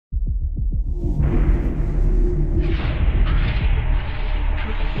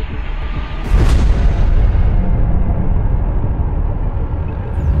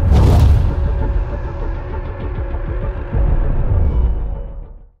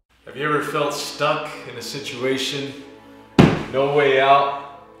Have you ever felt stuck in a situation, no way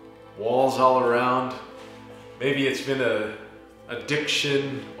out, walls all around? Maybe it's been an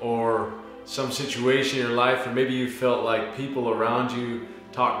addiction or some situation in your life, or maybe you felt like people around you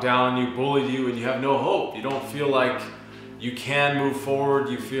talk down on you, bully you, and you have no hope. You don't feel like you can move forward.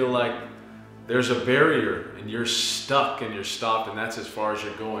 You feel like there's a barrier and you're stuck and you're stopped, and that's as far as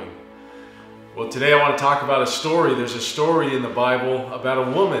you're going. Well, today I want to talk about a story. There's a story in the Bible about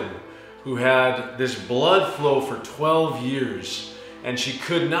a woman who had this blood flow for 12 years and she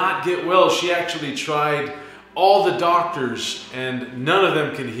could not get well. She actually tried all the doctors and none of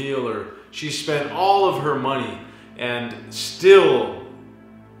them could heal her. She spent all of her money and still,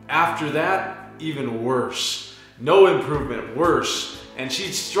 after that, even worse. No improvement, worse. And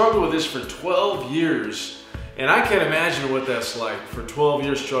she struggled with this for 12 years. And I can't imagine what that's like for 12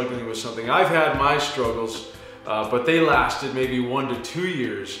 years struggling with something. I've had my struggles, but they lasted maybe 1 to 2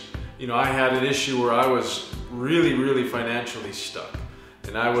 years. You know, I had an issue where I was really financially stuck.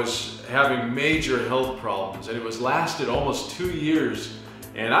 And I was having major health problems. And it was lasted almost 2 years.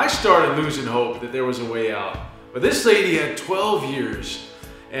 And I started losing hope that there was a way out. But this lady had 12 years.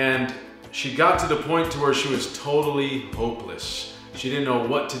 And she got to the point to where she was totally hopeless. She didn't know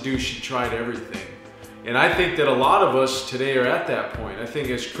what to do. She tried everything. And I think that a lot of us today are at that point. I think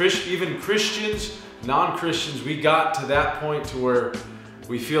as even Christians, non-Christians, we got to that point to where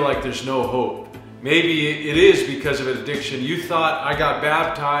we feel like there's no hope. Maybe it is because of an addiction. You thought, I got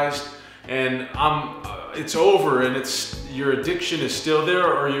baptized and it's over, and your addiction is still there,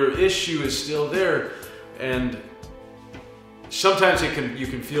 or your issue is still there. And sometimes you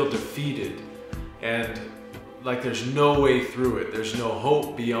can feel defeated and like there's no way through it. There's no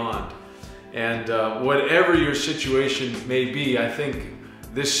hope beyond. And whatever your situation may be, I think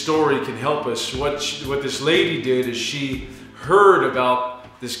this story can help us. What this lady did is she heard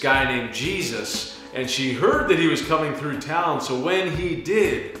about this guy named Jesus, and she heard that he was coming through town. So when he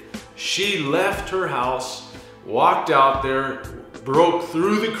did, she left her house, walked out there, broke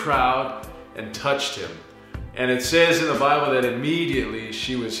through the crowd, and touched him. And it says in the Bible that immediately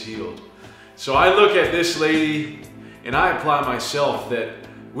she was healed. So I look at this lady and I apply myself that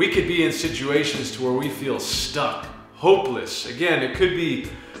we could be in situations to where we feel stuck, hopeless. Again, it could be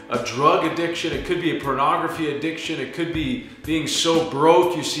a drug addiction, it could be a pornography addiction, it could be being so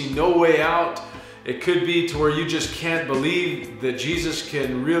broke you see no way out. It could be to where you just can't believe that Jesus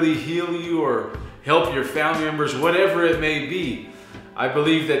can really heal you or help your family members, whatever it may be. I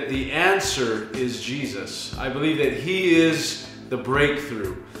believe that the answer is Jesus. I believe that He is the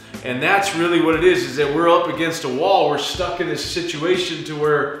breakthrough. And that's really what it is that we're up against a wall. We're stuck in this situation to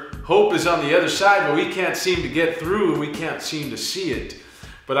where hope is on the other side, but we can't seem to get through and we can't seem to see it.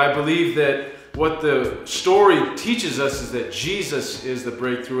 But I believe that what the story teaches us is that Jesus is the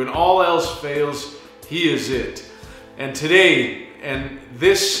breakthrough, and all else fails, He is it. And today, and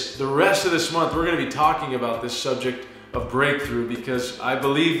the rest of this month, we're going to be talking about this subject of breakthrough, because I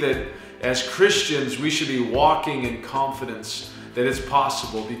believe that as Christians, we should be walking in confidence that it's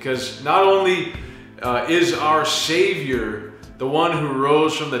possible, because not only is our Savior the one who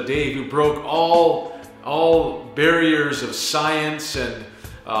rose from the dead, who broke all barriers of science and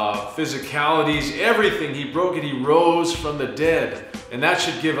physicalities, everything, He broke it, He rose from the dead. And that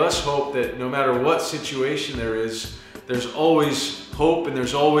should give us hope that no matter what situation there is, there's always hope and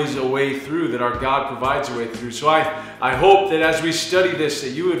there's always a way through, that our God provides a way through. So I hope that as we study this,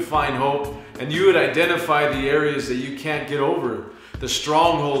 that you would find hope and you would identify the areas that you can't get over, the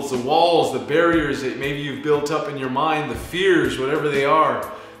strongholds, the walls, the barriers that maybe you've built up in your mind, the fears, whatever they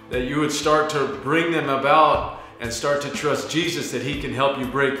are, that you would start to bring them about and start to trust Jesus that He can help you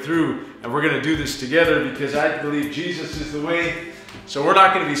break through. And we're going to do this together, because I believe Jesus is the way. So we're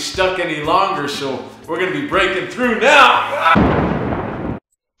not going to be stuck any longer. So we're going to be breaking through now.